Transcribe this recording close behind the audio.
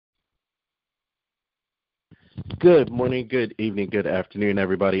Good morning, good evening, good afternoon,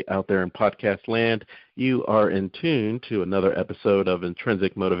 everybody out there in podcast land. You are in tune to another episode of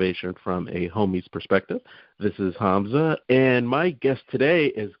Intrinsic Motivation from a Homie's Perspective. This is Hamza, and my guest today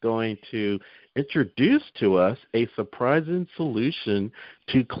is going to introduce to us a surprising solution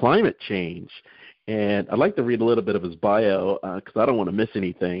to climate change. And I'd like to read a little bit of his bio because I don't want to miss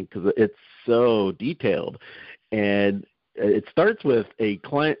anything because it's so detailed. And it starts with a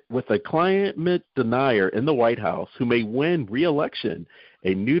climate denier in the White House who may win re-election,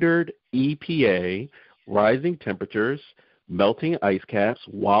 a neutered EPA, rising temperatures, melting ice caps,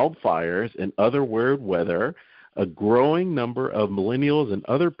 wildfires, and other weird weather. A growing number of millennials and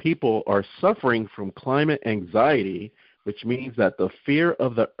other people are suffering from climate anxiety, which means that the fear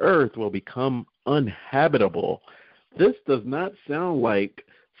of the earth will become uninhabitable. This does not sound like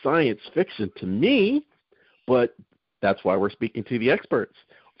science fiction to me, but that's why we're speaking to the experts.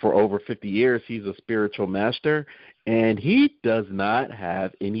 For over 50 years, he's a spiritual master, and he does not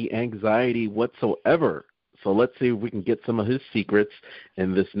have any anxiety whatsoever. So let's see if we can get some of his secrets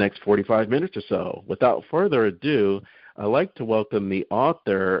in this next 45 minutes or so. Without further ado, I'd like to welcome the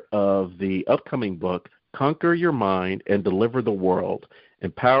author of the upcoming book, Conquer Your Mind and Deliver the World,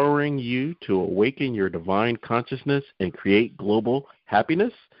 empowering you to awaken your divine consciousness and create global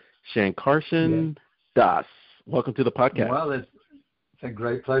happiness, Shankarshan Das. Welcome to the podcast. Well, it's a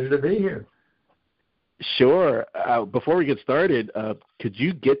great pleasure to be here. Sure. Before we get started, could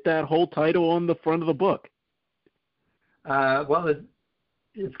you get that whole title on the front of the book?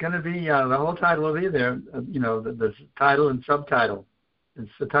 It's going to be, the whole title will be there, the title and subtitle. It's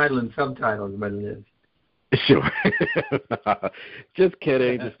the title and subtitle is what it is. Sure. Just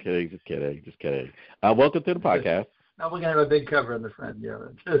kidding. Welcome to the podcast. Now we're going to have a big cover in the front, yeah.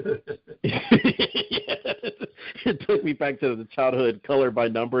 It took me back to the childhood colored by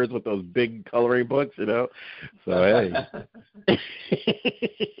numbers with those big coloring books, So, hey.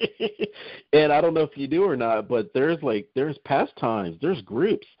 And I don't know if you do or not, but there's pastimes, there's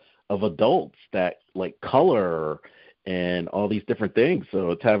groups of adults that like color and all these different things.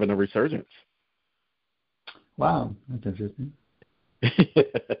 So it's having a resurgence. Wow, that's interesting.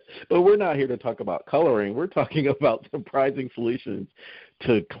 But we're not here to talk about coloring. We're talking about surprising solutions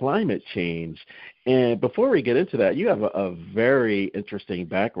to climate change. And before we get into that, you have a very interesting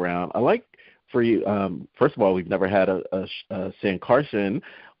background. I like for you, first of all, we've never had a Shankarshan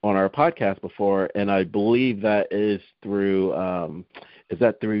on our podcast before, and I believe that is through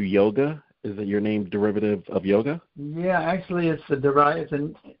yoga? Is it your name derivative of yoga? Yeah, actually, it's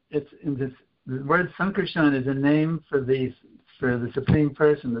the word Sankarshan is a name for the Supreme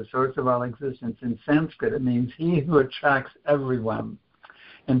Person, the source of all existence. In Sanskrit, it means he who attracts everyone.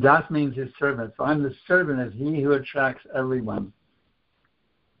 And Das means his servant. So I'm the servant of he who attracts everyone.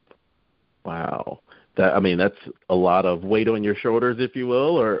 Wow. That's a lot of weight on your shoulders, if you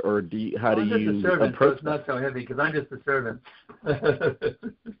will, or how do you I'm just a servant, approach so it's not so heavy because I'm just a servant.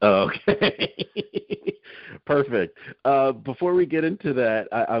 Okay. Perfect. Before we get into that,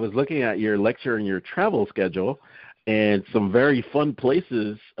 I was looking at your lecture and your travel schedule, and some very fun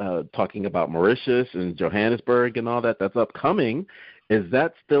places, talking about Mauritius and Johannesburg and all that. That's upcoming. Is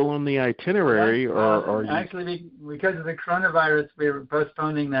that still on the itinerary, or actually, because of the coronavirus, we were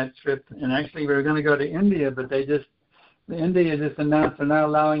postponing that trip, and actually we were going to go to India, but India just announced they're not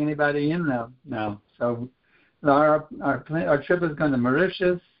allowing anybody in now. So our trip is going to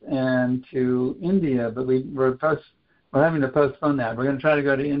Mauritius and to India, but we're having to postpone that. We're going to try to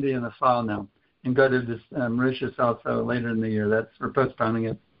go to India in the fall now, and go to this Mauritius also later in the year. We're postponing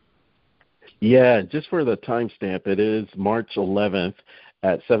it. Yeah, just for the timestamp, it is March 11th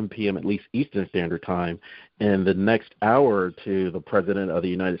at 7 p.m. at least Eastern Standard Time. And the next hour or two, the President of the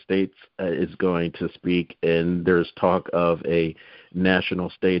United States is going to speak, and there's talk of a national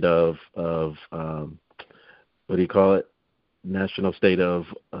state of what do you call it? National state of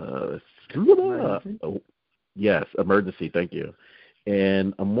emergency? Yes, emergency. Thank you.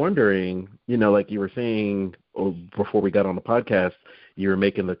 And I'm wondering, like you were saying before we got on the podcast, you were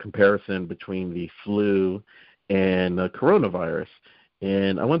making the comparison between the flu and the coronavirus.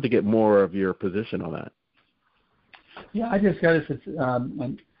 And I wanted to get more of your position on that. Yeah, I just got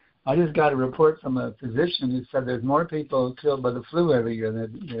a report from a physician who said there's more people killed by the flu every year.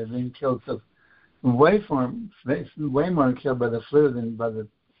 They're being killed way more killed by the flu than by the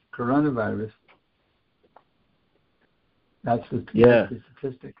coronavirus. That's the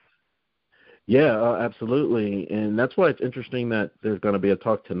statistics. Yeah, absolutely. And that's why it's interesting that there's going to be a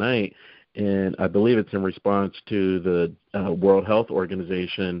talk tonight, and I believe it's in response to the World Health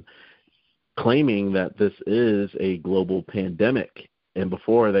Organization claiming that this is a global pandemic. And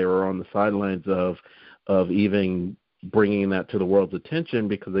before, they were on the sidelines of of even bringing that to the world's attention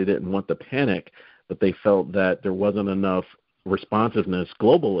because they didn't want the panic, but they felt that there wasn't enough responsiveness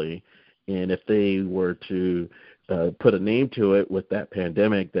globally. And if they were to put a name to it with that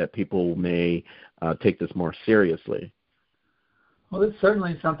pandemic, that people may take this more seriously. Well, there's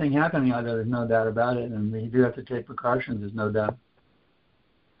certainly something happening out there. There's no doubt about it, and we do have to take precautions. There's no doubt,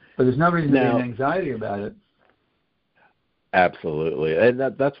 but there's no reason to be in anxiety about it. Absolutely, and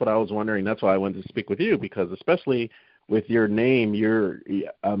that's what I was wondering. That's why I wanted to speak with you, because especially with your name,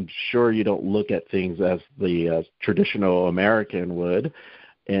 I'm sure you don't look at things as the traditional American would.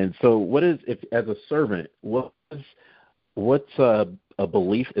 And so, what is, if as a servant, what's a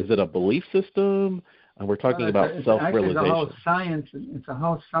belief? Is it a belief system? We're talking about self-realization. It's a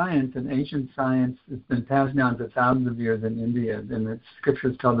whole science, and ancient science. It's been passed down for thousands of years in India, and the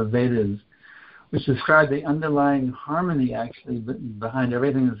scriptures called the Vedas, which describe the underlying harmony actually behind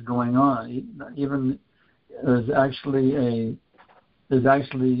everything that's going on. Even there's actually a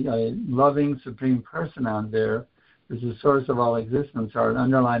loving supreme person out there. There's the source of all existence, or an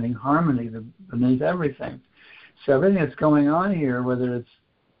underlying harmony beneath everything. So everything that's going on here, whether it's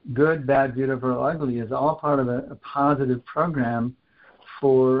good, bad, beautiful, or ugly, is all part of a positive program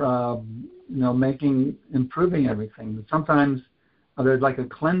for improving everything. But sometimes there's like a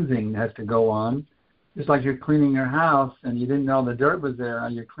cleansing that has to go on. Just like you're cleaning your house and you didn't know the dirt was there,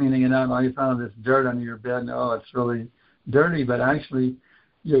 and you're cleaning it out, and all you found this dirt under your bed, and it's really dirty, but actually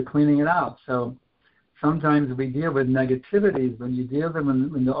you're cleaning it out. So sometimes we deal with negativities. When you deal with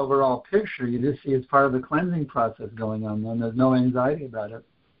them in the overall picture, you just see it's part of the cleansing process going on, and there's no anxiety about it.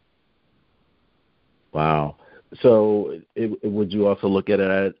 Wow. So would you also look at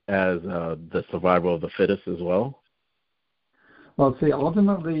it as the survival of the fittest as well? Well, see,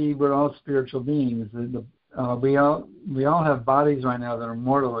 ultimately, we're all spiritual beings. We all have bodies right now that are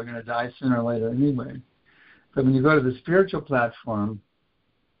mortal. We're going to die sooner or later anyway. But when you go to the spiritual platform,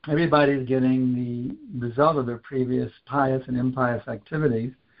 everybody's getting the result of their previous pious and impious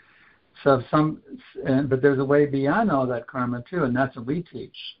activities. But there's a way beyond all that karma too, and that's what we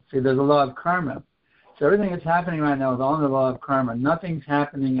teach. See, there's a law of karma. So everything that's happening right now is all in the law of karma. Nothing's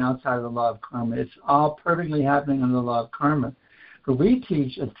happening outside of the law of karma. It's all perfectly happening under the law of karma. But we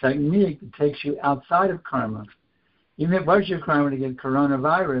teach a technique that takes you outside of karma. Even if it was your karma to get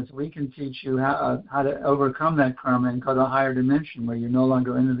coronavirus, we can teach you how to overcome that karma and go to a higher dimension where you're no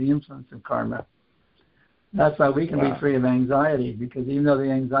longer under the influence of karma. That's why we can be free of anxiety, because even though the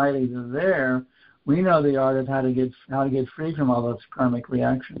anxieties are there, we know the art of how to get free from all those karmic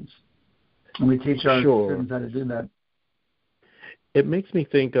reactions. And we teach our students how to do that. It makes me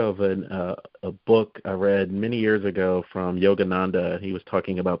think of a book I read many years ago from Yogananda. He was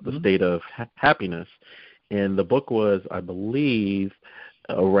talking about the state of happiness. And the book was, I believe,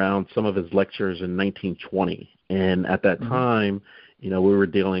 around some of his lectures in 1920. And at that time, we were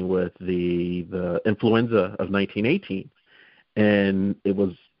dealing with the influenza of 1918. And it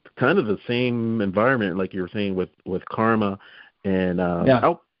was kind of the same environment, like you were saying, with karma and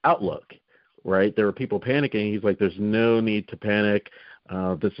outlook. Right, there were people panicking. He's like, "There's no need to panic.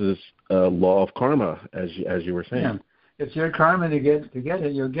 This is a law of karma," as you were saying. Yeah. It's your karma to get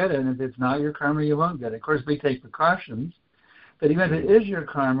it, you'll get it. And if it's not your karma, you won't get it. Of course, we take precautions, but even if it is your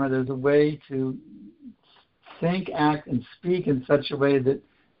karma, there's a way to think, act, and speak in such a way that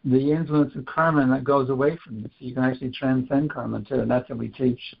the influence of karma that goes away from you, so you can actually transcend karma too. And that's what we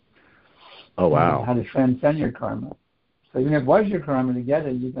teach. Oh wow! How to transcend your karma. So even if it was your karma to get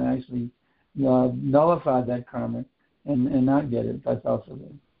it, you can actually nullify that karma and not get it. That's also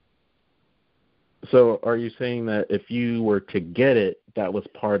good. So are you saying that if you were to get it, that was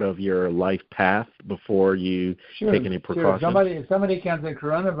part of your life path before you take any precautions? Sure. If somebody gets the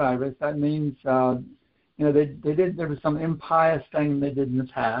coronavirus, that means there was some impious thing they did in the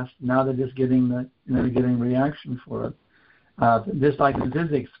past. Now they're just getting getting reaction for it. Just like in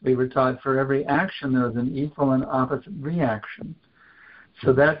physics, we were taught for every action there was an equal and opposite reaction.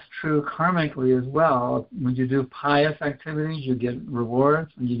 So that's true karmically as well. When you do pious activities, you get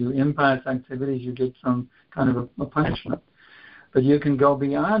rewards. When you do impious activities, you get some kind of a punishment. But you can go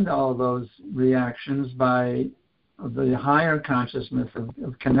beyond all those reactions by the higher consciousness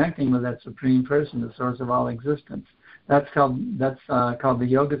of connecting with that supreme person, the source of all existence. That's called the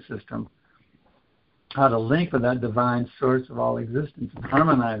yoga system. How to link with that divine source of all existence and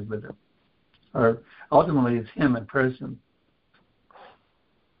harmonize with it. Or ultimately, it's him in person.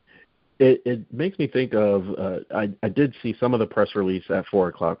 It makes me think of, I did see some of the press release at 4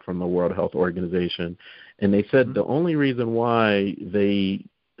 o'clock from the World Health Organization, and they said the only reason why they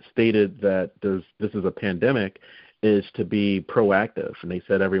stated that this is a pandemic is to be proactive, and they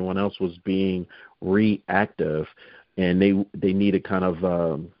said everyone else was being reactive, and they needed kind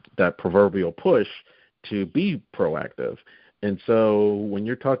of that proverbial push to be proactive. And so when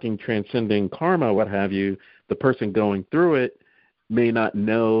you're talking transcending karma, what have you, the person going through it may not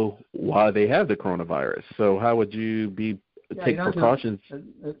know why they have the coronavirus. So how would you take precautions?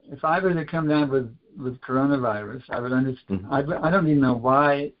 If I were to come down with coronavirus, I would understand. I don't even know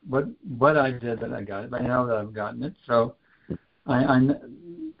why, what I did that I got it. I know that I've gotten it. So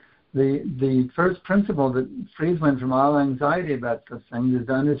the first principle that frees one from all anxiety about those things is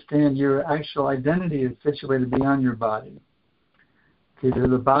to understand your actual identity is situated beyond your body. Okay, so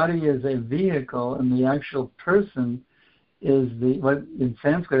the body is a vehicle, and the actual person is what in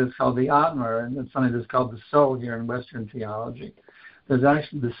Sanskrit is called the Atma, and it's something that's called the soul here in Western theology. There's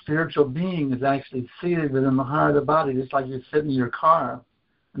actually the spiritual being is actually seated within the heart of the body, just like you sit in your car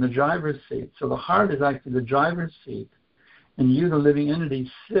in the driver's seat. So the heart is actually the driver's seat, and you, the living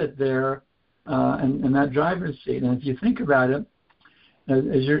entity, sit there in that driver's seat. And if you think about it, as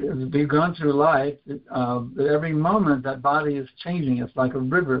we've gone through life, every moment that body is changing. It's like a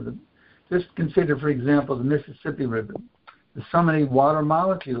river. Just consider, for example, the Mississippi River. There's so many water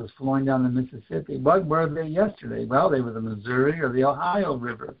molecules flowing down the Mississippi. What were they yesterday? Well, they were the Missouri or the Ohio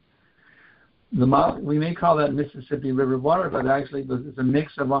River. We may call that Mississippi River water, but actually it's a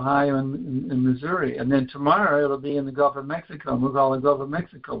mix of Ohio and Missouri. And then tomorrow it'll be in the Gulf of Mexico, and we'll call it Gulf of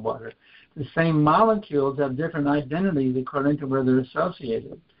Mexico water. The same molecules have different identities according to where they're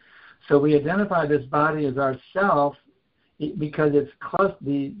associated. So we identify this body as ourself because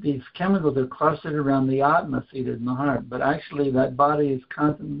these chemicals are clustered around the Atma seated in the heart. But actually that body is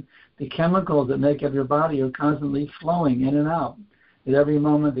constant. The chemicals that make up your body are constantly flowing in and out. At every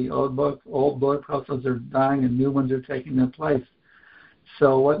moment, the old blood vessels are dying and new ones are taking their place.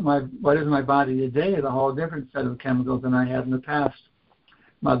 So what is my body today is a whole different set of chemicals than I had in the past.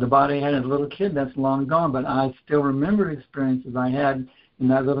 The body I had as a little kid, that's long gone, but I still remember experiences I had in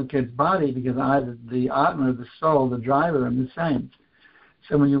that little kid's body because the Atma, the soul, the driver, I'm the same.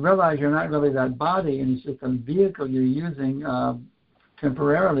 So when you realize you're not really that body and it's just a vehicle you're using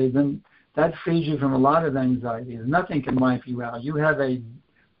temporarily, then that frees you from a lot of anxiety. Nothing can wipe you out. You have a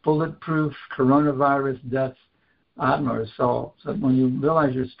bulletproof coronavirus death Atma or soul. So when you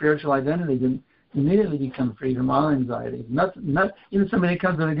realize your spiritual identity, then you immediately become free from all anxiety. Even somebody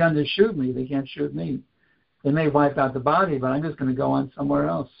comes with a gun to shoot me, they can't shoot me. They may wipe out the body, but I'm just going to go on somewhere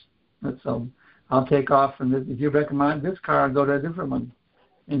else. So I'll take off from this. If you recommend this car, I'll go to a different one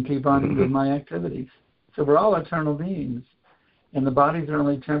and keep on with my activities. So we're all eternal beings, and the bodies are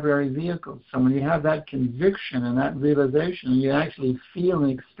only temporary vehicles. So when you have that conviction and that realization, you actually feel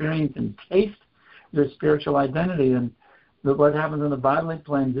and experience and taste your spiritual identity, and what happens on the bodily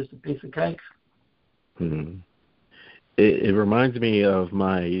plane is just a piece of cake. Mm-hmm. It reminds me of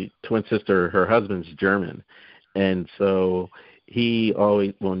my twin sister. Her husband's German, and so he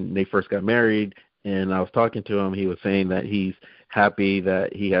always, when they first got married, and I was talking to him, he was saying that he's happy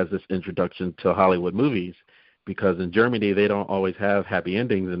that he has this introduction to Hollywood movies, because in Germany they don't always have happy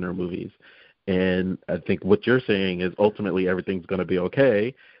endings in their movies. And I think what you're saying is ultimately everything's going to be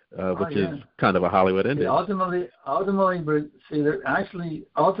okay, which is kind of a Hollywood ending. Ultimately, see, the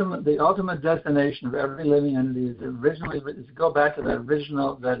ultimate destination of every living entity is to go back to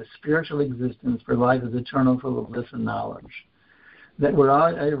that spiritual existence where life is eternal, full of bliss and knowledge. That we're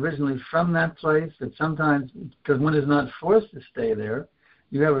all originally from that place, that sometimes, because one is not forced to stay there,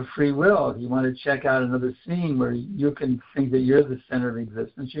 you have a free will. If you want to check out another scene where you can think that you're the center of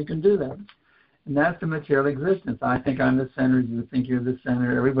existence, you can do that. And that's the material existence. I think I'm the center. You think you're the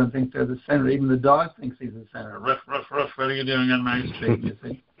center. Everyone thinks they're the center. Even the dog thinks he's the center. Ruff, ruff, ruff. What are you doing on my street, you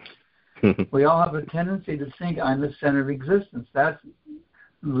see? We all have a tendency to think I'm the center of existence.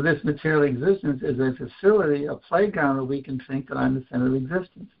 This material existence is a facility, a playground where we can think that I'm the center of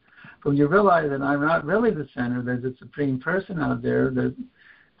existence. But when you realize that I'm not really the center, there's a supreme person out there.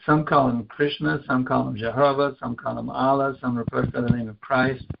 Some call him Krishna, some call him Jehovah, some call him Allah, some refer to the name of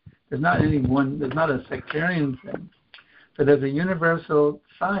Christ. There's not a sectarian thing. But there's a universal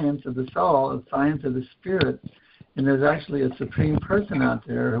science of the soul, a science of the spirit, and there's actually a supreme person out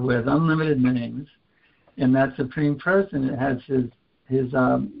there who has unlimited names, and that supreme person has his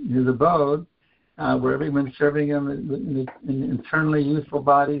abode where everyone's serving him in eternally youthful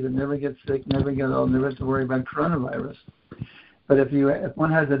bodies and never get sick, never get old, never have to worry about coronavirus. But if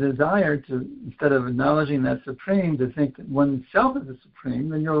one has a desire to, instead of acknowledging that supreme, to think that oneself is the supreme,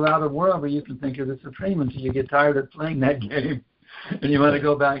 then you'll allow the world where you can think you're the supreme until you get tired of playing that game, and you want to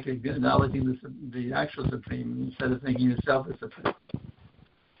go back to acknowledging the actual supreme instead of thinking yourself is supreme.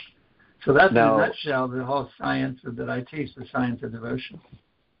 So that's in a nutshell the whole science that I teach, the science of devotion.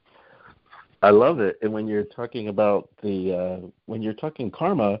 I love it. And when you're talking about when you're talking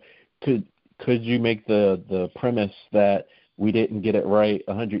karma, could you make the premise that we didn't get it right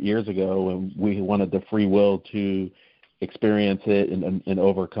 100 years ago and we wanted the free will to experience it and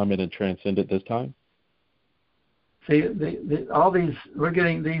overcome it and transcend it this time? See, all these we're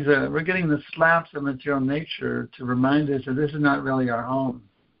getting the slaps of material nature to remind us that this is not really our home.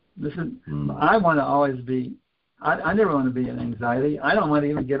 This is I want to always be. I never want to be in anxiety. I don't want to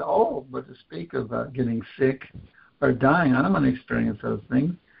even get old, but to speak of getting sick or dying, I don't want to experience those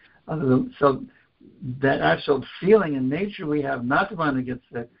things. So that actual feeling in nature we have not to want to get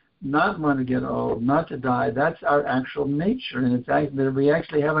sick, not want to get old, not to die, that's our actual nature. And it's actually, we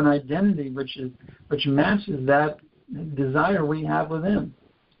actually have an identity which matches that desire we have within.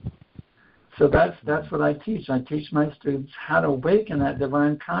 So that's what I teach. I teach my students how to awaken that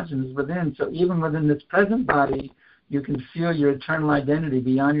divine consciousness within. So even within this present body, you can feel your eternal identity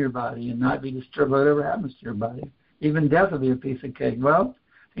beyond your body and not be disturbed by whatever happens to your body. Even death will be a piece of cake. Well,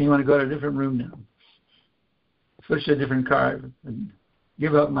 you want to go to a different room now. Switch to a different car.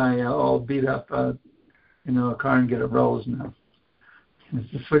 Give up my all beat up, car and get a Rolls now. It's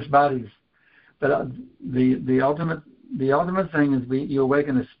to switch bodies. But the ultimate thing is you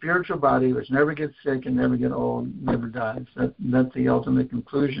awaken a spiritual body which never gets sick and never gets old, never dies. That's the ultimate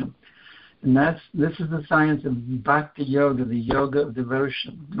conclusion. And this is the science of Bhakti Yoga, the yoga of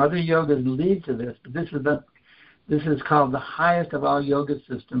devotion. Other yogas lead to this, but this is called the highest of all yoga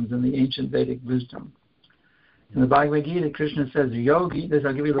systems in the ancient Vedic wisdom. In the Bhagavad Gita, Krishna says, Yogi,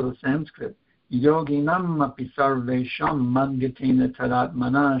 I'll give you a little Sanskrit. Yoginam api sarvesham mangatina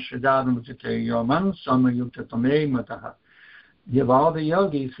taratmana shridharam jate yoman samayukta tame mataha. Of all the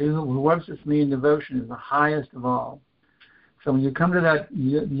yogis, who worships me in devotion is the highest of all. So when you come to that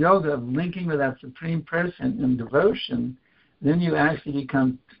yoga of linking with that Supreme Person in devotion, then you actually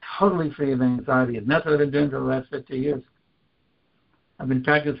become totally free of anxiety. And that's what I've been doing for the last 50 years. I've been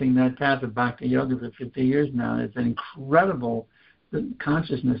practicing that path of Bhakti Yoga for 50 years now. It's an incredible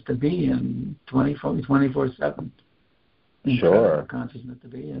consciousness to be in 24/7. Sure. Consciousness to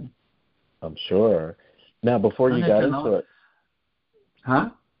be in. I'm sure. Now, before you got into it. Huh?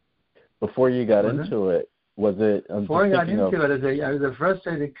 Before you got into it, was it? Before I got into it, I was a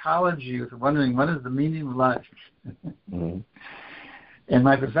frustrated college youth wondering what is the meaning of life. Mm-hmm. And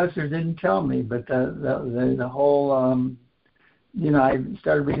my professor didn't tell me, but the whole, I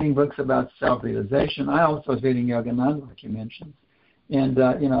started reading books about self-realization. I also was reading Yogananda, like you mentioned. And,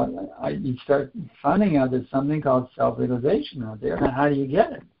 you start finding out there's something called self-realization out there. And how do you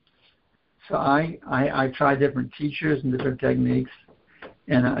get it? So I tried different teachers and different techniques.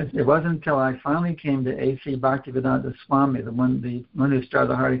 And it wasn't until I finally came to A.C. Bhaktivedanta Swami, the one who started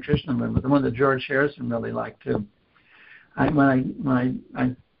the Hare Krishna movement, the one that George Harrison really liked too.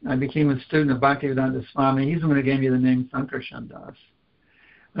 When I became a student of Bhaktivedanta Swami, he's the one who gave me the name Sankarshan Das.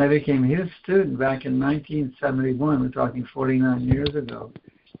 When I became his student back in 1971, we're talking 49 years ago,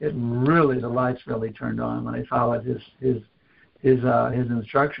 the lights really turned on when I followed his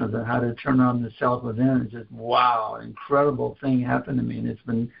instructions on how to turn on the self within. It's just, wow, incredible thing happened to me, and it's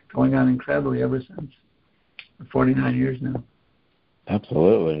been going on incredibly ever since. For 49 years now.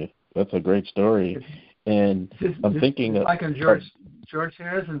 Absolutely. That's a great story. And I'm thinking of... Like George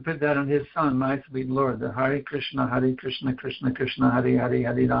Harrison put that on his song, My Sweet Lord, the Hare Krishna, Krishna Krishna, Hare Hare,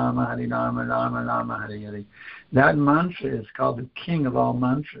 Hare Rama, Rama Rama, Hare Hare. That mantra is called the king of all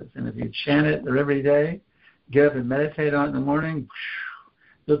mantras. And if you chant it every day, get up and meditate on it in the morning,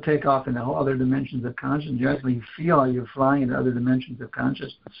 you'll take off into other dimensions of consciousness. You actually feel you're flying into other dimensions of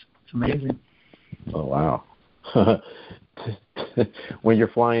consciousness. It's amazing. Oh, wow. When you're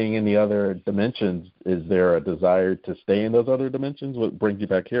flying in the other dimensions, is there a desire to stay in those other dimensions? What brings you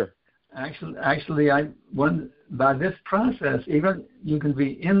back here? Actually, by this process, even you can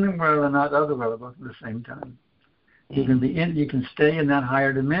be in the world and not of the world both at the same time. You can stay in that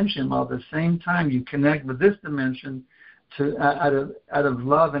higher dimension while at the same time you connect with this dimension out of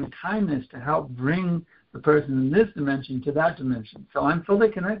love and kindness to help bring the person in this dimension to that dimension. So I'm fully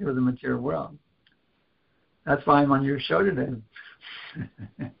connected with the material world. That's why I'm on your show today.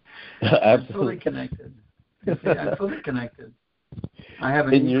 Absolutely. I'm fully connected. I'm fully connected. I have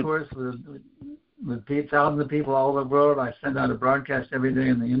a new course with thousands of people all over the world. I send out a broadcast every day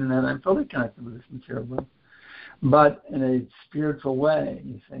on the internet. I'm fully connected with this material world, but in a spiritual way.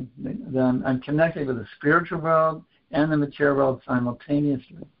 You see, I'm connected with the spiritual world and the material world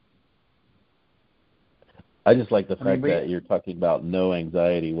simultaneously. I just like the fact that you're talking about no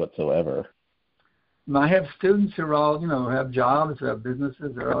anxiety whatsoever. I have students who are all, have jobs, who have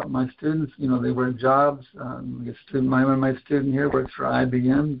businesses. They're all, my students, they work jobs. One of my student here works for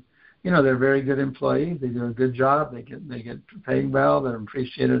IBM. They're very good employees. They do a good job. They get paid well. They're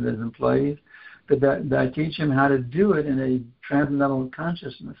appreciated as employees. But I teach them how to do it in a transcendental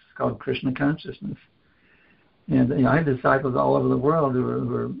consciousness called Krishna consciousness. And I have disciples all over the world who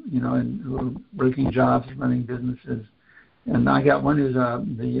are working jobs, running businesses. And I got one who's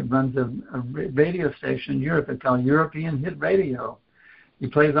runs a radio station in Europe. It's called European Hit Radio. He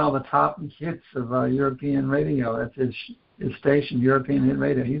plays all the top hits of European radio. That's his station, European Hit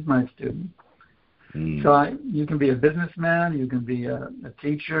Radio. He's my student. So you can be a businessman, you can be a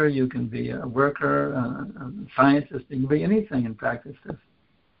teacher, you can be a worker, a scientist. You can be anything in practice.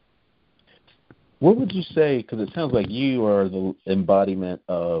 What would you say, because it sounds like you are the embodiment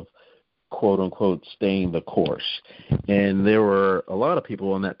of, quote-unquote, staying the course. And there were a lot of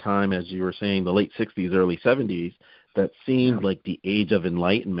people in that time, as you were saying, the late 60s, early 70s, that seemed like the age of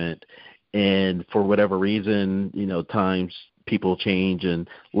enlightenment. And for whatever reason, times people change, and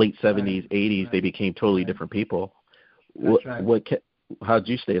late 70s, 80s, they became totally different people. How'd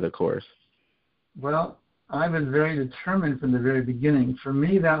you stay the course? Well, I was very determined from the very beginning. For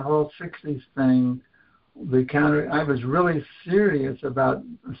me, that whole 60s thing, I was really serious about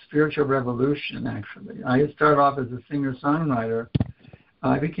a spiritual revolution, actually. I started off as a singer-songwriter.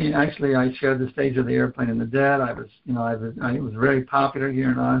 I shared the stage of the Airplane and the Dead. I was very popular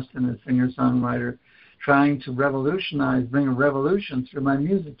here in Austin as a singer-songwriter, trying to bring a revolution through my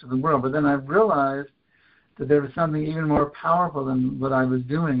music to the world. But then I realized that there was something even more powerful than what I was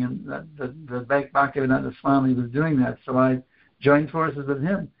doing, and that Bhaktivedanta Swami was doing that. So I joined forces with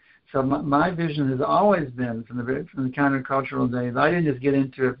him. So my vision has always been from the countercultural days. I didn't just get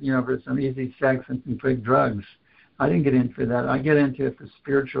into it, for some easy sex and some quick drugs. I didn't get into that. I get into it for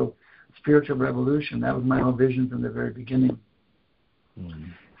spiritual revolution. That was my whole vision from the very beginning.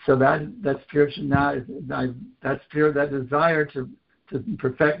 So that spiritual that desire to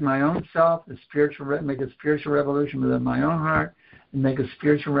perfect my own self, make a spiritual revolution within my own heart, and make a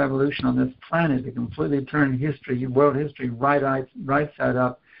spiritual revolution on this planet to completely turn world history right side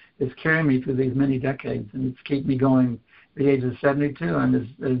up. It's carrying me through these many decades, and it's kept me going. At the age of 72, I'm as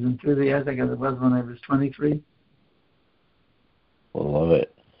enthusiastic as I was when I was 23. I love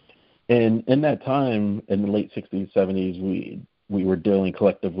it. And in that time, in the late 60s, 70s, we were dealing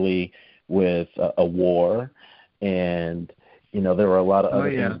collectively with a war, and there were a lot of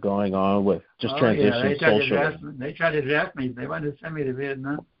other things going on with just transition socially. They tried to draft me. They wanted to send me to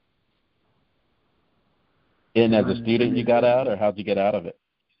Vietnam. And as a student, you got out, or how'd you get out of it?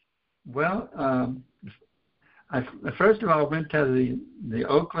 Well, I first of all went to the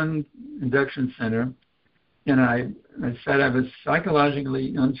Oakland Induction Center, and I said I was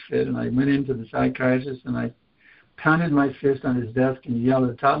psychologically unfit, and I went into the psychiatrist, and I pounded my fist on his desk and yelled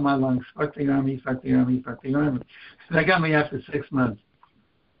at the top of my lungs, "Fuck the Army, fuck the Army, fuck the Army." And that got me after 6 months.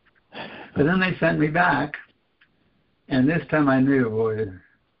 But then they sent me back, and this time I knew, boy.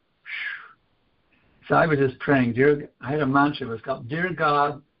 So I was just praying. I had a mantra. It was called, "Dear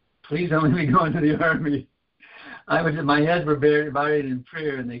God, please don't let me go into the Army." My head were buried in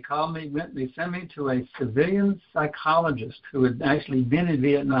prayer, and they sent me to a civilian psychologist who had actually been in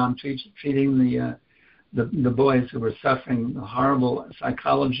Vietnam treating the boys who were suffering horrible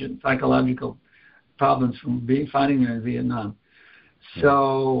psychological problems from fighting there in Vietnam.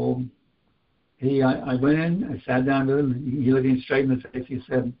 So I went in, I sat down with him, he looked me straight in the face, he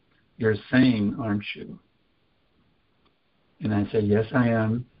said, "You're sane, aren't you?" And I said, "Yes, I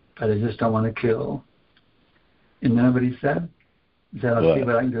am, but I just don't want to kill." And then what he said? He said, "I'll see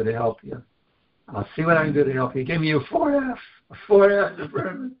what I can do to help you. I'll see what I can do to help you." He gave me a 4F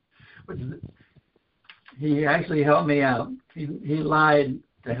deferment. He actually helped me out. He lied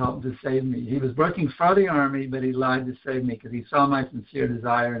to save me. He was working for the Army, but he lied to save me because he saw my sincere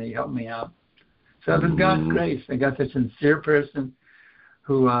desire and he helped me out. So it was God's grace. I got this sincere person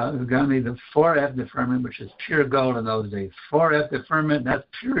who got me the 4F deferment, which is pure gold in those days. 4F deferment, that's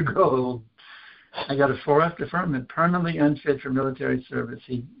pure gold. I got a 4F deferment, permanently unfit for military service.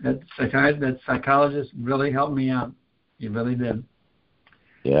 That psychologist really helped me out. He really did.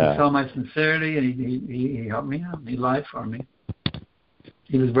 Yeah. He saw my sincerity, and he helped me out. He lied for me.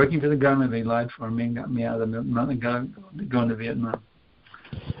 He was working for the government, but he lied for me and got me out of going to Vietnam.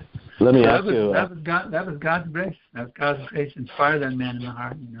 Let me ask you. That was God's grace. That was God's grace. Inspired that man in the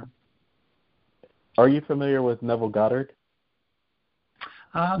heart, Are you familiar with Neville Goddard?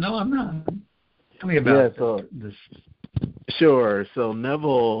 No, I'm not. Tell me about this. Sure. So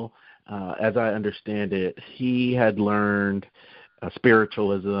Neville, as I understand it, he had learned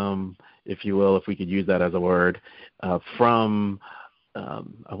spiritualism, if you will, if we could use that as a word, from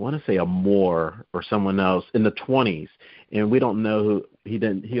I want to say a Moor or someone else in the 20s, and we don't know who he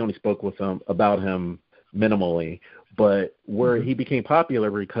didn't. He only spoke with them about him minimally, but where he became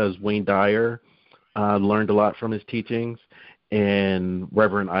popular because Wayne Dyer learned a lot from his teachings, and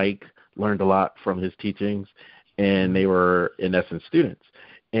Reverend Ike learned a lot from his teachings, and they were in essence students.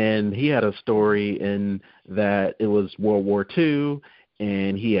 And he had a story in that it was World War II,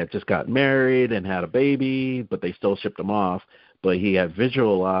 and he had just got married and had a baby, but they still shipped him off. But he had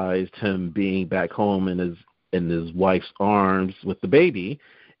visualized him being back home in his wife's arms with the baby,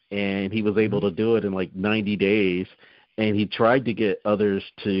 and he was able to do it in like 90 days. And he tried to get others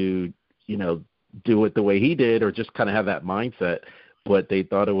to, do it the way he did, or just kind of have that mindset, but they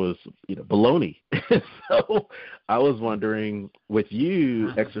thought it was, baloney. So I was wondering, with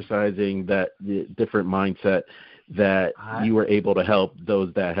you exercising that different mindset, that you were able to help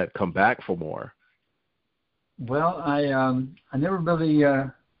those that had come back for more. Well, I never really.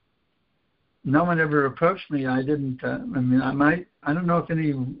 No one ever approached me. I didn't. I don't know if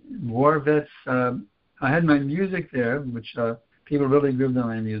any war vets. I had my music there, which people really grooved on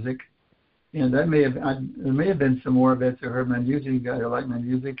my music, and that there may have been some war vets who heard my music, who liked my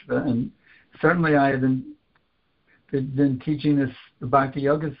music, and certainly I have been teaching the Bhakti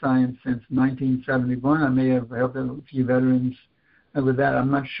Yoga science since 1971. I may have helped a few veterans with that. I'm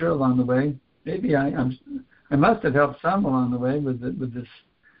not sure along the way. Maybe I must have helped some along the way with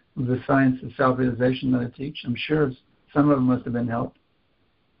the science of self-realization that I teach. I'm sure some of them must have been helped.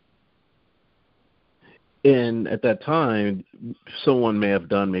 And at that time, someone may have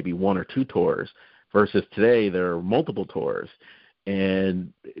done maybe one or two tours, versus today there are multiple tours.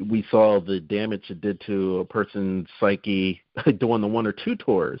 And we saw the damage it did to a person's psyche doing the one or two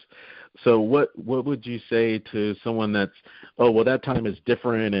tours. So what would you say to someone that's, that time is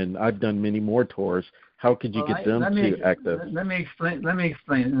different and I've done many more tours? How could you get them to active? Let me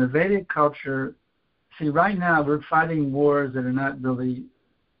explain. In the Vedic culture, see, right now we're fighting wars that are not really,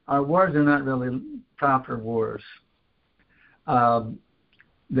 our wars are not really proper wars.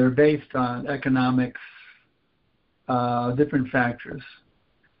 They're based on economics, different factors.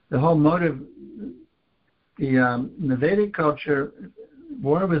 The whole motive, in the Vedic culture,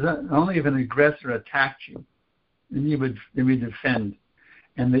 war was only if an aggressor attacked you, then you would defend.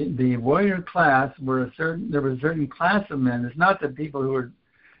 And the warrior class there was a certain class of men. It's not that people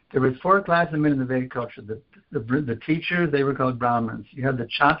there was four classes of men in the Vedic culture. The teachers, they were called Brahmins. You had the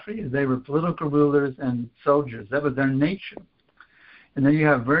Kshatriyas, they were political rulers and soldiers. That was their nature. And then you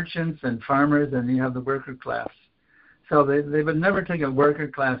have merchants and farmers, and you have the worker class. So they would never take a worker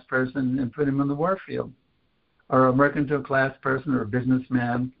class person and put him in the war field, or a mercantile class person or a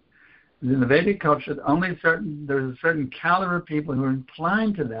businessman. In the Vedic culture, there's a certain caliber of people who are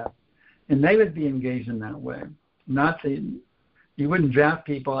inclined to that, and they would be engaged in that way. You wouldn't draft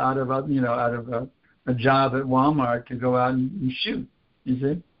people out of a job at Walmart to go out and shoot. You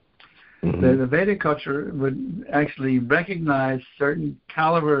see, the Vedic culture would actually recognize certain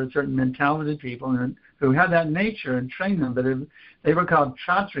caliber, certain mentality of people who had that nature and train them. But they were called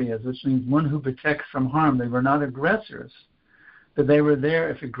Kshatriyas, which means one who protects from harm. They were not aggressors. But they were there,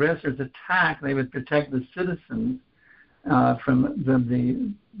 if aggressors attack, they would protect the citizens from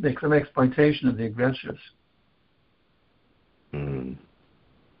the exploitation of the aggressors.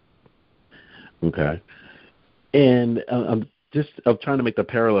 Okay. And I'm trying to make the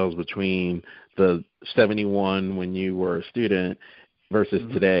parallels between the 71 when you were a student versus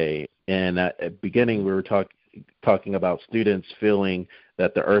today. And at the beginning we were talking about students feeling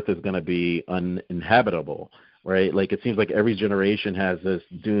that the earth is going to be uninhabitable. Right, like it seems like every generation has this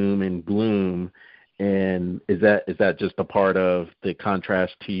doom and gloom, and is that just a part of the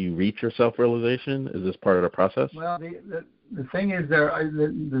contrast to you reach your self-realization? Is this part of the process? Well, the thing is,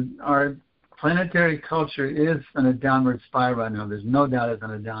 our planetary culture is on a downward spiral right now. There's no doubt it's on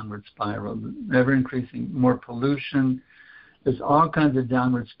a downward spiral, ever increasing, more pollution. There's all kinds of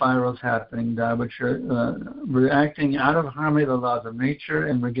downward spirals happening, which are we're acting out of harmony with the laws of nature,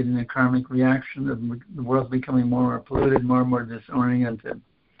 and we're getting a karmic reaction of the world's becoming more and more polluted, more and more disoriented.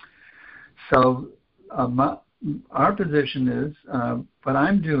 So our position is, what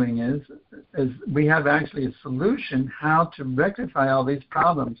I'm doing is we have actually a solution how to rectify all these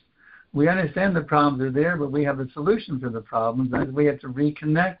problems. We understand the problems are there, but we have a solution for the problems, and we have to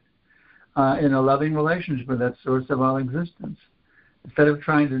reconnect in a loving relationship with that source of all existence. Instead of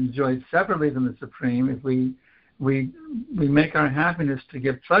trying to enjoy it separately from the Supreme, if we make our happiness to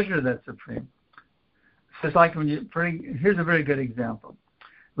give pleasure to that Supreme. It's just like here's a very good example.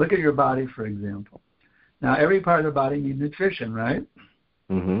 Look at your body, for example. Now, every part of the body needs nutrition, right?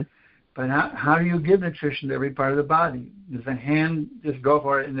 Mm-hmm. But how do you give nutrition to every part of the body? Does the hand just go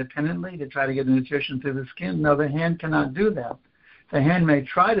for it independently to try to get the nutrition through the skin? No, the hand cannot do that. The hand may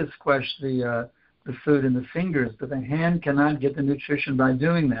try to squash the food in the fingers, but the hand cannot get the nutrition by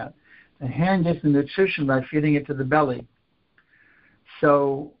doing that. The hand gets the nutrition by feeding it to the belly.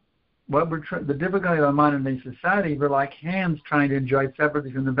 So the difficulty of our modern-day society, we're like hands trying to enjoy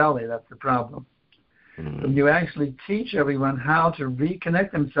separately from the belly. That's the problem. When you actually teach everyone how to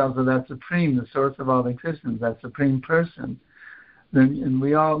reconnect themselves with that Supreme, the source of all existence, that Supreme Person, and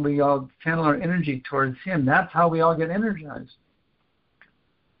we all channel our energy towards Him. That's how we all get energized.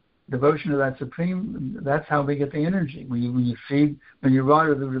 Devotion to that Supreme, that's how we get the energy. When you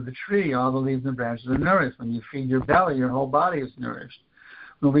water the root of the tree, all the leaves and branches are nourished. When you feed your belly, your whole body is nourished.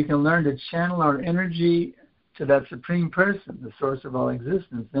 When we can learn to channel our energy to that Supreme Person, the source of all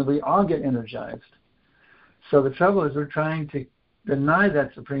existence, then we all get energized. So the trouble is we're trying to deny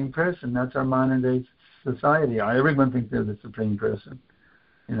that Supreme Person. That's our modern-day society. Everyone thinks they're the Supreme Person,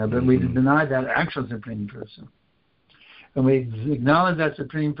 but we deny that actual Supreme Person. When we acknowledge that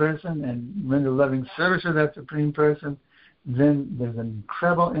Supreme Person and render loving service to that Supreme Person, then there's an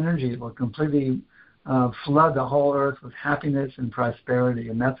incredible energy that will completely flood the whole earth with happiness and prosperity,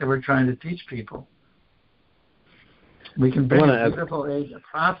 and that's what we're trying to teach people. We can bring a beautiful age, a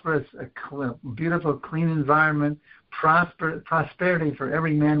prosperous, beautiful, clean environment, prosperity for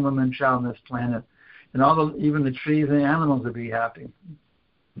every man, woman, child on this planet, and even the trees and the animals will be happy.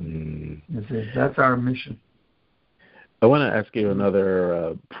 That's our mission. I want to ask you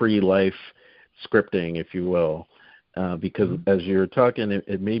another pre-life scripting, if you will, because as you're talking,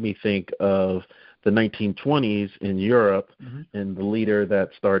 it made me think of the 1920s in Europe, and the leader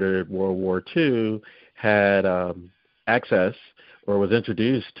that started World War II had access or was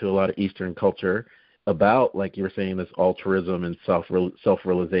introduced to a lot of Eastern culture about, like you were saying, this altruism and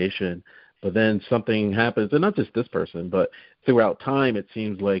self-realization. But then something happens, and not just this person, but throughout time, it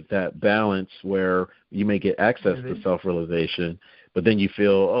seems like that balance where you may get access to self-realization, but then you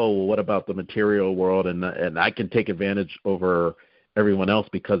feel, oh, well, what about the material world, and I can take advantage over everyone else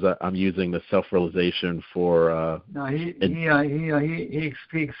because I'm using the self-realization for. No, he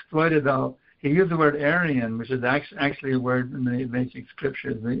exploited the. He used the word Aryan, which is actually a word in the basic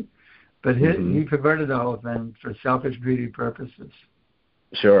scriptures, but he perverted the whole thing for selfish, greedy purposes.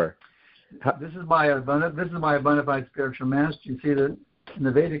 Sure. This is why a bona fide spiritual master. You see that in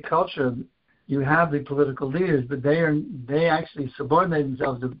the Vedic culture, you have the political leaders, but they actually subordinate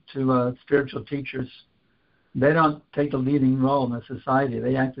themselves to spiritual teachers. They don't take the leading role in the society.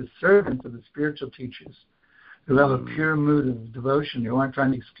 They act as servants of the spiritual teachers who have a pure mood of devotion, who aren't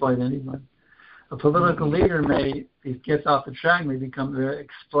trying to exploit anyone. A political leader if he gets off the track, may become very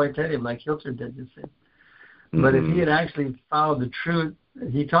exploitative, like Hitler did, you see. But if he had actually followed the truth,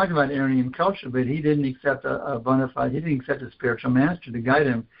 he talked about Aryan culture, but he didn't accept he didn't accept a spiritual master to guide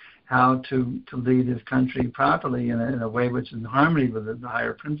him how to lead his country properly in a way which is in harmony with the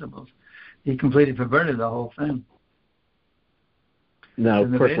higher principles. He completely perverted the whole thing. Now,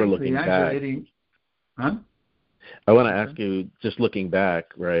 of course, we're looking back. I want to ask you, just looking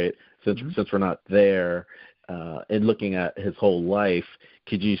back, right, since we're not there, and looking at his whole life,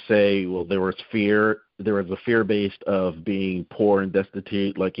 could you say, well, there was a fear based of being poor and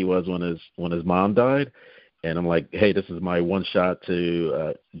destitute like he was when his mom died, and I'm like, hey, this is my one shot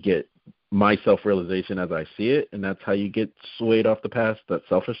to get my self-realization as I see it, and that's how you get swayed off the path, that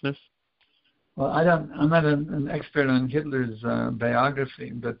selfishness? Well, I'm not an expert on Hitler's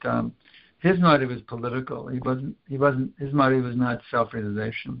biography, but his motive was political. His motive was not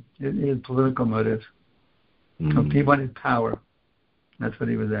self-realization. It was political motive. He wanted power. That's what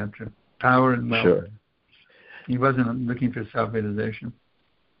he was after. Power and wealth. Sure. He wasn't looking for self-realization.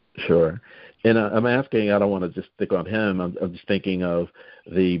 Sure. And I'm asking, I don't want to just stick on him. I'm just thinking of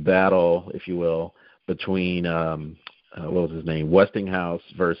the battle, if you will, between, what was his name, Westinghouse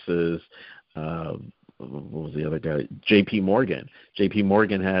versus, what was the other guy? J.P. Morgan. J.P.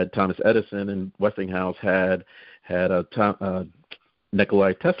 Morgan had Thomas Edison, and Westinghouse had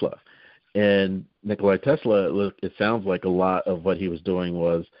Nikola Tesla. And Nikola Tesla, it sounds like a lot of what he was doing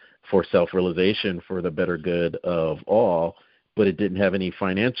was for self-realization, for the better good of all, but it didn't have any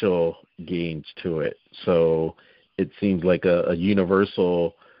financial gains to it. So it seems like a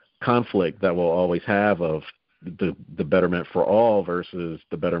universal conflict that we'll always have of the betterment for all versus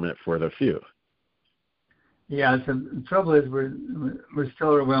the betterment for the few. Yeah, so the trouble is we're still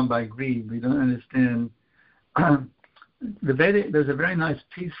overwhelmed by greed. We don't understand. There's a very nice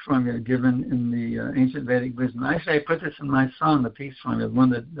peace formula given in the ancient Vedic wisdom. Actually, I put this in my song, the peace formula, one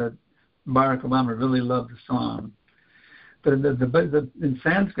that Barack Obama really loved the song. But in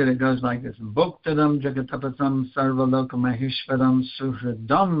Sanskrit it goes like this: Bhoktadam jagatapasam sarvaloka maheshwaram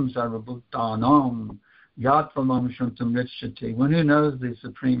suhridam sarvabhuttanam yatvalam shantam richati. One who knows the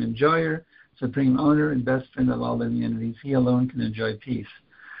supreme enjoyer, supreme owner, and best friend of all living entities, he alone can enjoy peace.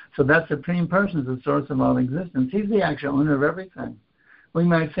 So that supreme person is the source of all existence. He's the actual owner of everything. We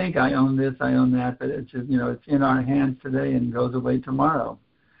might think, I own this, I own that, but it's in our hands today and goes away tomorrow.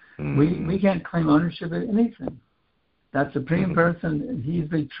 We can't claim ownership of anything. That supreme person, he's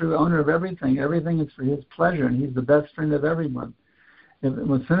the true owner of everything. Everything is for his pleasure, and he's the best friend of everyone. As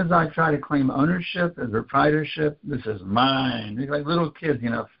soon as I try to claim ownership or proprietorship, this is mine. It's like little kids,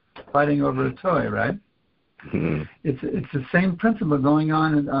 fighting over a toy, right? It's the same principle going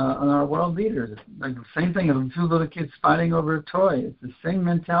on in our world leaders. Like the same thing of two little kids fighting over a toy. It's the same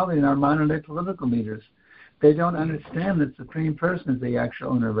mentality in our modern day political leaders. They don't understand that supreme person is the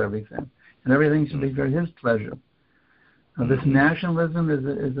actual owner of everything, and everything should be for his pleasure. Now, this nationalism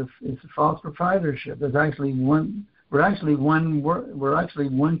is a false proprietorship. There's actually one. We're actually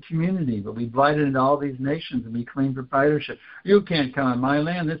one community, but we blighted into all these nations and we claim proprietorship. You can't come on my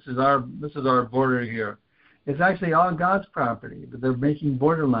land. This is our border here. It's actually all God's property, but they're making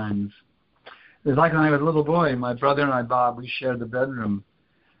border lines. It's like when I was a little boy, my brother and I, Bob, we shared the bedroom,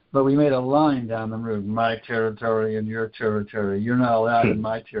 but we made a line down the road: my territory and your territory. You're not allowed in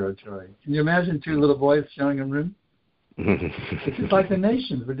my territory. Can you imagine two little boys sharing a room? It's just like the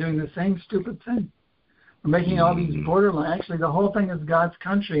nations. We're doing the same stupid thing. We're making all these borderlines. Actually, the whole thing is God's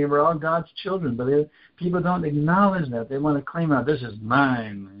country, and we're all God's children. But people don't acknowledge that. They want to claim out, this is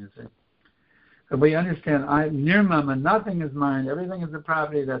mine. You see. But we understand, Nirmama, nothing is mine. Everything is the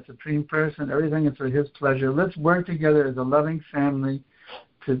property of that supreme person. Everything is for his pleasure. Let's work together as a loving family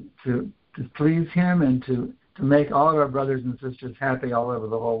to please him and to make all of our brothers and sisters happy all over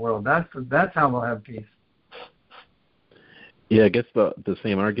the whole world. That's how we'll have peace. Yeah, I guess the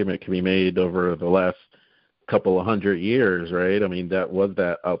same argument can be made over the last couple of 100 years, right? I mean, that was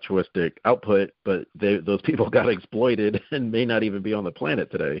that altruistic output, but those people got exploited and may not even be on the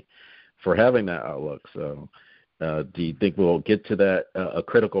planet today for having that outlook. So do you think we'll get to that, a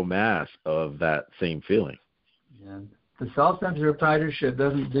critical mass of that same feeling? Yeah. The self-centered proprietorship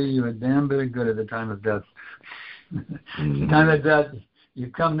doesn't do you a damn bit of good at the time of death. The time of death, you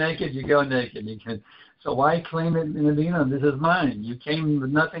come naked, you go naked. So why claim it in the beginning? This is mine. You came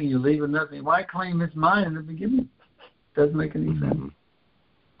with nothing, you leave with nothing. Why claim it's mine in the beginning? Doesn't make any sense.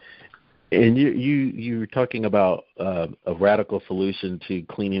 And you were talking about a radical solution to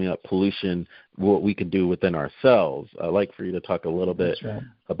cleaning up pollution, what we can do within ourselves. I'd like for you to talk a little bit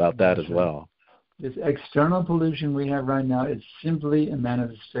about that as well. This external pollution we have right now is simply a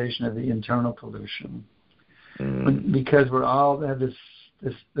manifestation of the internal pollution. Because we're all have this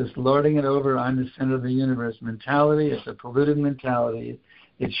lording it over, I'm the center of the universe mentality. It's a polluted mentality.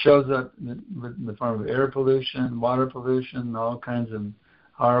 It shows up in the form of air pollution, water pollution, all kinds of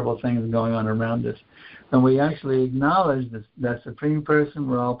horrible things going on around us. And we actually acknowledge that supreme person,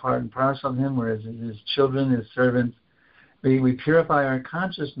 we're all part and parcel of him, we're his children, his servants. We purify our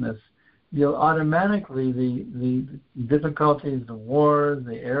consciousness. You'll automatically, the difficulties, the wars,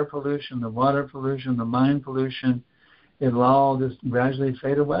 the air pollution, the water pollution, the mind pollution, it'll all just gradually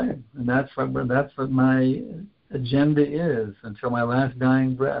fade away. And that's what my agenda is until my last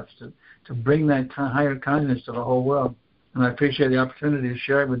dying breath, to bring that higher consciousness to the whole world. And I appreciate the opportunity to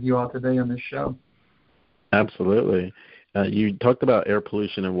share it with you all today on this show. Absolutely. You talked about air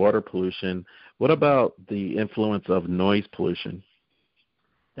pollution and water pollution. What about the influence of noise pollution?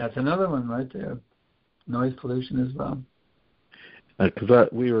 That's another one right there. Noise pollution as well. Because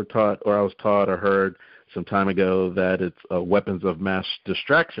we were taught, or I was taught or heard some time ago, that it's weapons of mass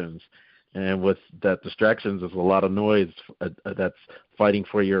distractions. And with that distractions is a lot of noise that's fighting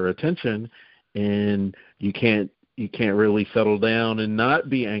for your attention, and you can't really settle down and not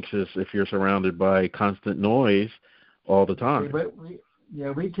be anxious if you're surrounded by constant noise all the time.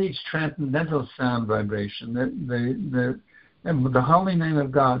 We teach transcendental sound vibration. The holy name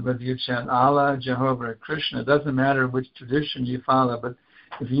of God, whether you chant Allah, Jehovah, or Krishna, it doesn't matter which tradition you follow, but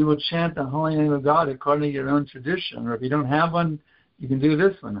if you will chant the holy name of God according to your own tradition, or if you don't have one, you can do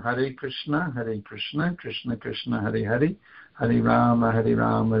this one: Hare Krishna, Krishna Krishna, Hare Hare, Hare Rama,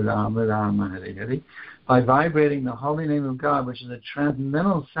 Rama Rama, Hare Hare. By vibrating the holy name of God, which is a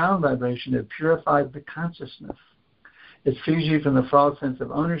transcendental sound vibration, it purifies the consciousness. It frees you from the false sense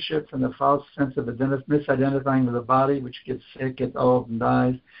of ownership, from the false sense of misidentifying with the body, which gets sick, gets old, and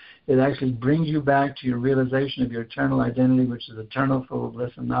dies. It actually brings you back to your realization of your eternal identity, which is eternal, full of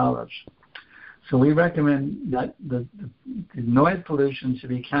bliss and knowledge. So we recommend that the noise pollution should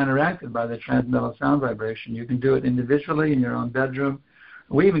be counteracted by the transcendental sound vibration. You can do it individually in your own bedroom.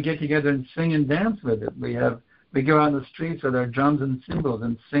 We even get together and sing and dance with it. We go out in the streets with our drums and cymbals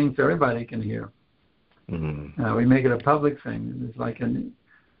and sing so everybody can hear. Mm-hmm. We make it a public thing. It's like and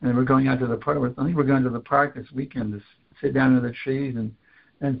we're going out to the park. I think we're going to the park this weekend to sit down under the trees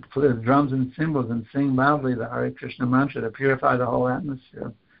and play drums and cymbals and sing loudly the Hare Krishna mantra to purify the whole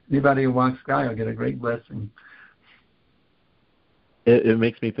atmosphere. Anybody who walks by will get a great blessing. It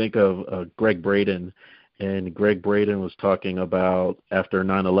makes me think of Greg Braden, and Greg Braden was talking about after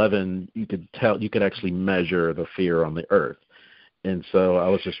 9/11, you could actually measure the fear on the earth. And so I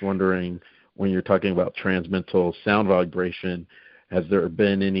was just wondering, when you're talking about transcendental sound vibration, has there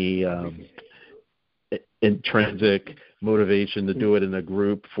been any intrinsic motivation to do it in a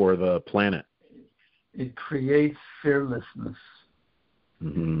group for the planet? It creates fearlessness.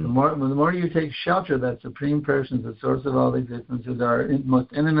 Mm-hmm. The more you take shelter of that Supreme Person, the source of all existence, is our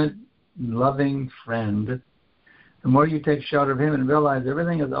most intimate, loving friend, the more you take shelter of him and realize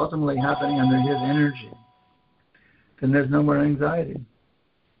everything is ultimately happening under his energy, then there's no more anxiety.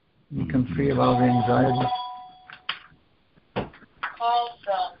 You become free of all the anxiety.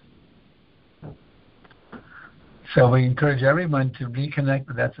 So we encourage everyone to reconnect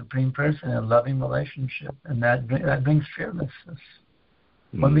with that Supreme Person in a loving relationship, and that brings fearlessness.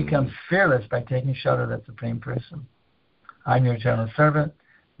 One becomes fearless by taking shelter of that Supreme Person. I'm your eternal servant.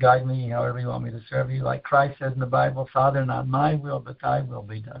 Guide me however you want me to serve you. Like Christ says in the Bible, Father, not my will, but thy will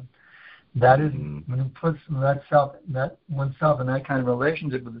be done. That is, when you put oneself in that kind of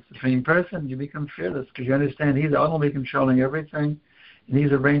relationship with the Supreme Person, you become fearless because you understand he's ultimately controlling everything, and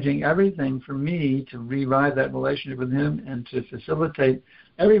he's arranging everything for me to revive that relationship with him and to facilitate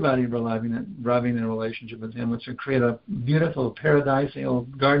everybody reviving a relationship with him, which will create a beautiful, paradisial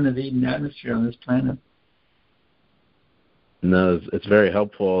Garden of Eden atmosphere on this planet. No, it's very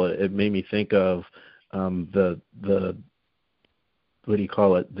helpful. It made me think of the what do you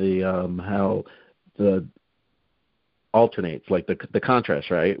call it? The how the alternates, like the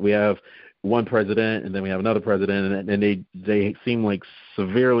contrast, right? We have one president, and then we have another president, and they seem like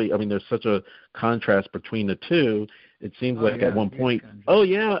severely. I mean, there's such a contrast between the two. It seems like at one point, oh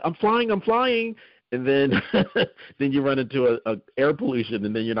yeah, I'm flying, and then then you run into a air pollution,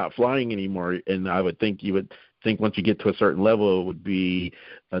 and then you're not flying anymore. And I would think you would think once you get to a certain level, it would be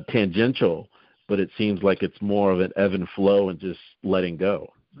tangential, but it seems like it's more of an ebb and flow and just letting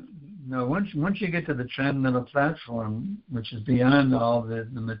go. No, once you get to the transcendental platform, which is beyond all the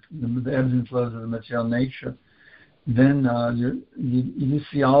ebbs and flows of the material nature, then you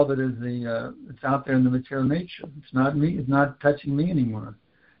see all that is it's out there in the material nature. It's not me. It's not touching me anymore.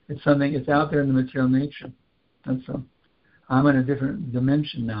 It's something. It's out there in the material nature. That's all. I'm in a different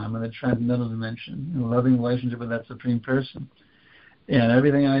dimension now. I'm in a transcendental dimension, in a loving relationship with that Supreme Person. And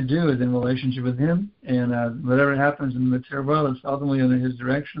everything I do is in relationship with him. And whatever happens in the material world is ultimately under his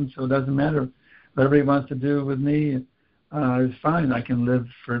direction, so it doesn't matter. Whatever he wants to do with me is fine. I can live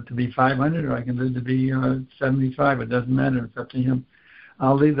to be 500 or I can live to be 75. It doesn't matter. It's up to him.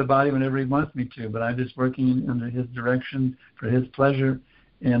 I'll leave the body whenever he wants me to, but I'm just working under his direction for his pleasure,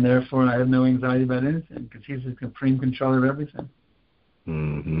 and therefore I have no anxiety about anything because he's the supreme controller of everything.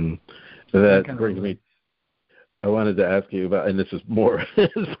 Mm-hmm. So that brings me. I wanted to ask you about, and this is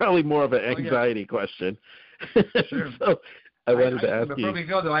it's probably more of an anxiety question. Sure. So I wanted to ask you. Before we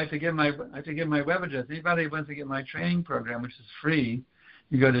go, though, I have to give my web address. Anybody who wants to get my training program, which is free,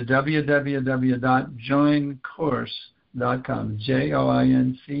 you go to www.joincourse.com,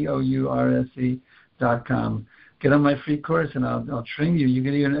 JOINCOURSE.com. Get on my free course, and I'll train you. You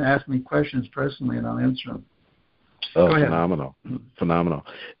can even ask me questions personally, and I'll answer them. Oh, phenomenal!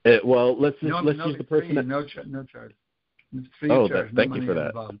 Well, let's use the person. No charge. It's free charge. Thank you for that.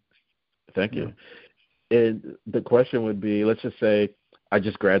 Involved. Thank you. And the question would be, let's just say I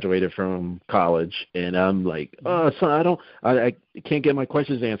just graduated from college, and I'm like, so I can't get my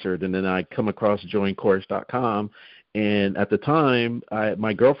questions answered, and then I come across joincourse.com, and at the time,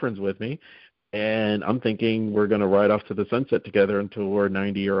 my girlfriend's with me. And I'm thinking we're going to ride off to the sunset together until we're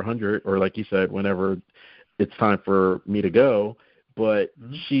 90 or 100, or like you said, whenever it's time for me to go. But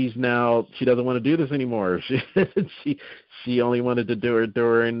she doesn't want to do this anymore. She only wanted to do it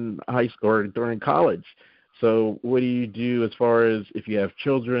during high school or during college. So what do you do as far as if you have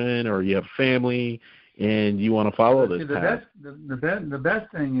children or you have family and you want to follow this path? The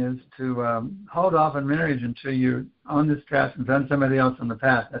best thing is to hold off on marriage until you're on this path and done somebody else on the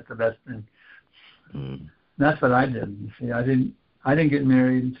path. That's the best thing. That's what I did. You see, I didn't get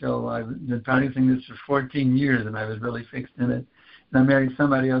married until I've been practicing this for 14 years, and I was really fixed in it. And I married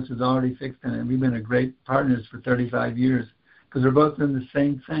somebody else who's already fixed in it. We've been great partners for 35 years because we're both doing the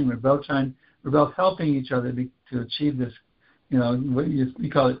same thing. We're both helping each other to achieve this, we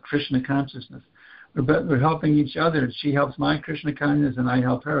call it Krishna consciousness. We're helping each other. She helps my Krishna consciousness, and I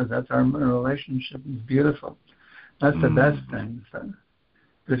help hers. That's our relationship. It's beautiful. That's the best thing. So,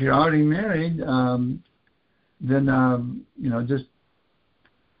 but if you're already married, then just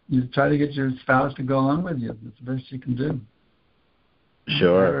you try to get your spouse to go along with you. That's the best you can do.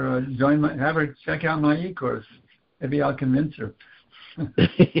 Sure. Have her check out my e-course. Maybe I'll convince her.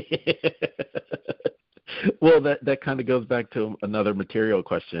 Well, that kind of goes back to another material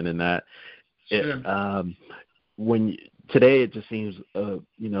question, in that today it just seems,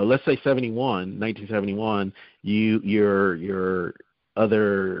 let's say 1971, your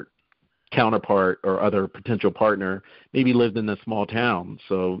other counterpart or other potential partner maybe lived in a small town.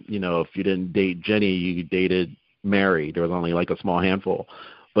 So, if you didn't date Jenny, you dated Mary. There was only like a small handful.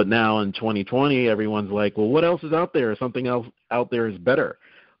 But now in 2020, everyone's like, well, what else is out there? Something else out there is better.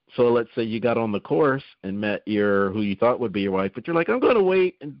 So let's say you got on the course and met who you thought would be your wife, but you're like, I'm going to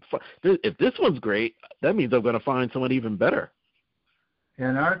wait. And if this one's great, that means I'm going to find someone even better.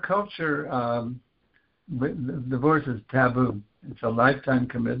 In our culture, divorce is taboo. It's a lifetime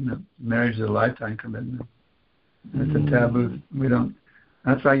commitment. Marriage is a lifetime commitment. It's a taboo. We don't.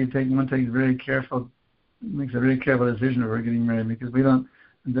 That's why one takes very careful, makes a very careful decision if we're getting married, because we don't.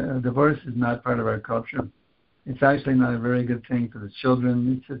 Divorce is not part of our culture. It's actually not a very good thing for the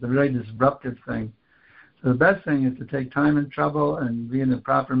children. It's just a very disruptive thing. So the best thing is to take time and trouble and be in the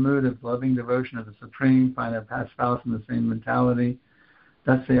proper mood of loving devotion of the Supreme, find a past spouse in the same mentality.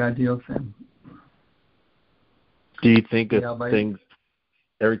 That's the ideal thing. Do you think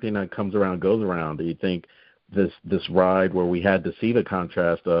everything that comes around goes around? Do you think this ride where we had to see the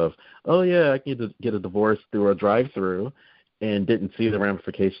contrast of, oh yeah, I can get a divorce through a drive-through, and didn't see the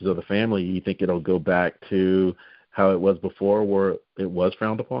ramifications of the family, you think it'll go back to how it was before, where it was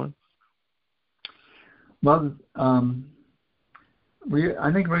frowned upon? Well, I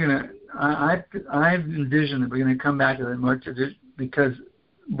think we're going to, I envision that we're going to come back to the more tradition, because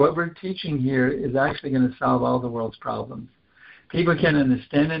what we're teaching here is actually going to solve all the world's problems. People can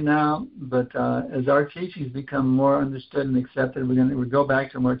understand it now, but as our teachings become more understood and accepted, we'll go back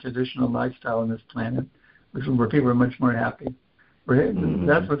to a more traditional lifestyle on this planet, where people are much more happy.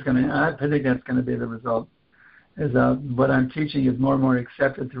 That's what's going to. I think that's going to be the result. Is what I'm teaching is more and more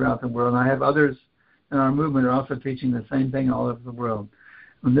accepted throughout the world. And I have others in our movement are also teaching the same thing all over the world.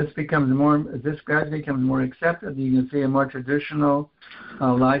 When this gradually becomes more accepted, you can see a more traditional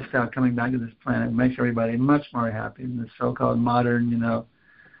lifestyle coming back to this planet. It makes everybody much more happy in this so-called modern,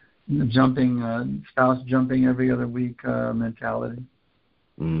 spouse jumping every other week mentality.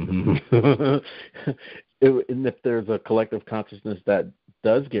 Mm-hmm. And if there's a collective consciousness that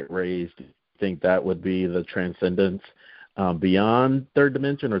does get raised, do you think that would be the transcendence beyond third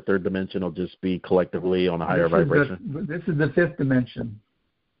dimension, or third dimension will just be collectively on a higher vibration? This is the fifth dimension.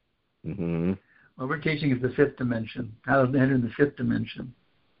 Mm-hmm. What we're teaching is the fifth dimension, how to enter the fifth dimension.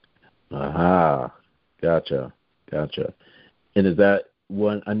 Aha, gotcha. And is that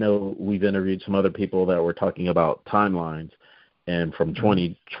one? I know we've interviewed some other people that were talking about timelines. And from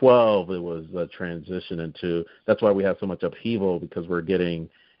 2012, it was a transition into, that's why we have so much upheaval, because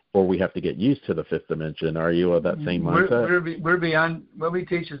we have to get used to the fifth dimension. Are you of that same mindset? We're beyond, what we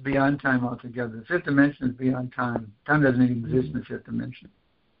teach is beyond time altogether. The fifth dimension is beyond time. Time doesn't even exist in the fifth dimension.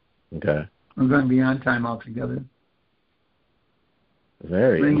 Okay. We're going beyond time altogether.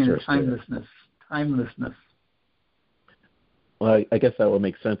 Very interesting. Timelessness. Well, I guess that would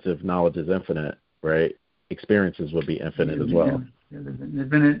make sense if knowledge is infinite, right? Experiences would be infinite as well. Yeah.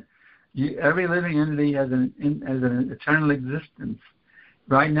 Every living entity has an eternal existence.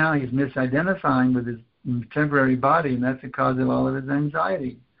 Right now, he's misidentifying with his temporary body, and that's the cause of all of his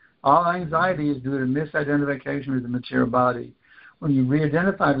anxiety. All anxiety is due to misidentification with the material body. When you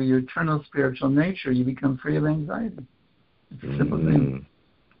re-identify with your eternal spiritual nature, you become free of anxiety. It's a simple thing.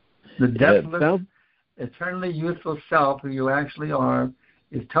 The deathless, eternally youthful self, who you actually are,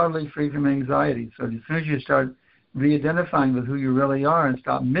 is totally free from anxiety. So as soon as you start re-identifying with who you really are and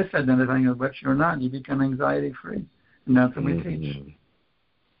stop misidentifying with what you're not, you become anxiety-free. And that's what we teach.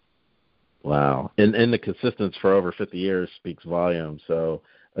 Wow. And the consistence for over 50 years speaks volumes. So,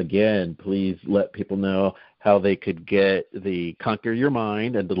 again, please let people know how they could get the Conquer Your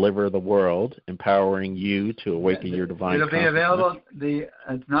Mind and Deliver the World, empowering you to awaken your divine consciousness. It'll be available.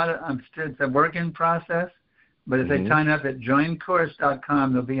 It's a work in process. But if they sign up at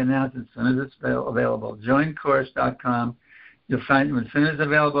joincourse.com, they'll be announced as soon as it's available. Joincourse.com. You'll find, as soon as it's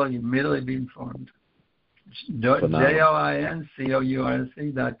available, you'll immediately be informed.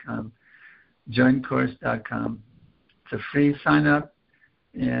 JOINCOURSE.com, joincourse.com. It's a free sign up,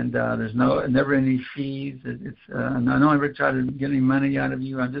 and there's never any fees. I don't ever try to get any money out of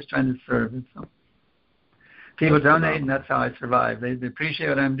you. I'm just trying to serve it. So people donate, and that's how I survive. They appreciate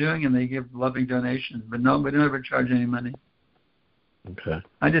what I'm doing, and they give loving donations. But no, we don't ever charge any money. Okay.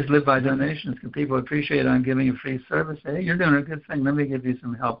 I just live by donations because people appreciate I'm giving a free service. Hey, you're doing a good thing. Let me give you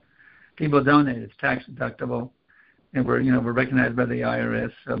some help. People donate. It's tax deductible, and we're recognized by the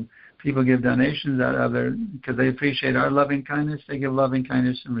IRS. So people give donations out of there because they appreciate our loving kindness. They give loving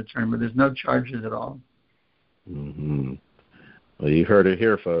kindness in return, but there's no charges at all. Mm-hmm. Well, you heard it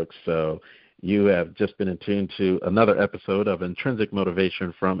here, folks. So you have just been in tune to another episode of Intrinsic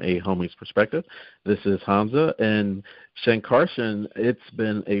Motivation from a Homie's Perspective. This is Hamza and Shankarshan. It's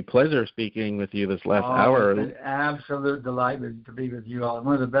been a pleasure speaking with you this last hour. It's an absolute delight to be with you all.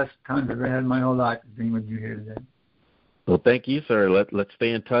 One of the best times I've ever had in my whole life is being with you here today. Well, thank you, sir. Let's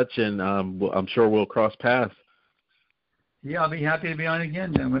stay in touch, and I'm sure we'll cross paths. Yeah, I'll be happy to be on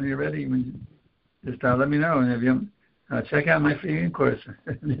again. Then when you're ready, just let me know. And if you check out my free course.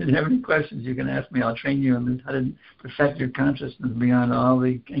 If you have any questions, you can ask me. I'll train you on how to perfect your consciousness beyond all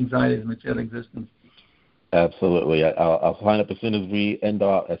the anxieties of material existence. Absolutely. I'll sign up as soon as we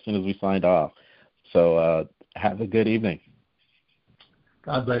signed off. So have a good evening.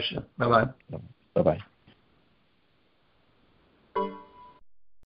 God bless you. Bye-bye. Bye-bye.